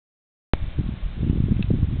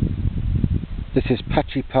This is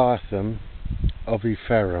Pachyphytum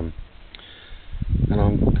oviferum, and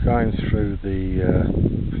I'm going through the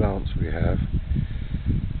plants we have,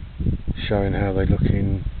 showing how they look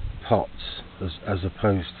in pots as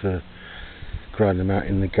opposed to growing them out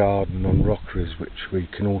in the garden on rockeries, which we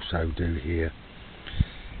can also do here.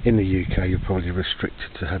 In the UK you're probably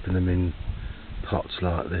restricted to having them in pots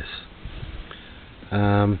like this.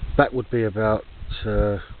 That would be about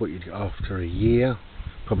what you'd get after a year.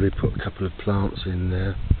 Probably put a couple of plants in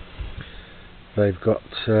there. They've got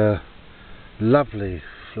lovely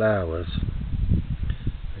flowers,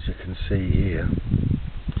 as you can see here.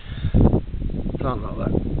 A plant like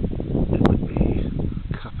that, it would be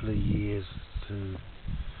a couple of years to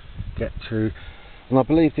get to, and I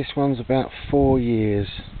believe this one's about 4 years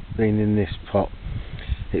been in this pot.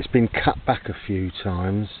 It's been cut back a few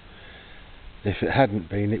times. If it hadn't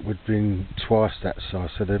been, it would have been twice that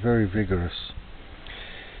size, so they're very vigorous.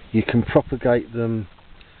 You can propagate them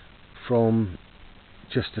from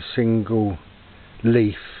just a single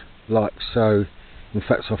leaf, like so. In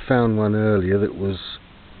fact, I found one earlier that was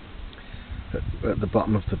at the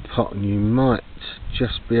bottom of the pot, and you might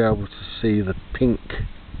just be able to see the pink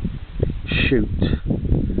shoot,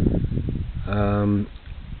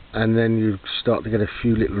 and then you start to get a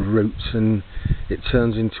few little roots and it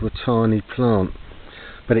turns into a tiny plant.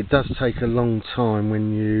 But it does take a long time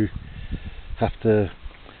when you have to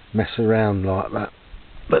mess around like that,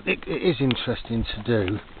 but it is interesting to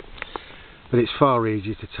do. But it's far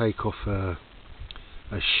easier to take off a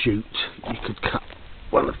shoot. You could cut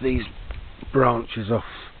one of these branches off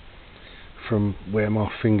from where my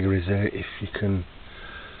finger is there, if you can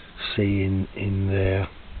see in there,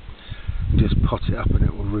 and just pot it up and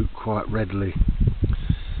it will root quite readily.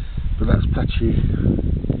 But that's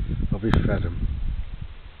Pachyphytum.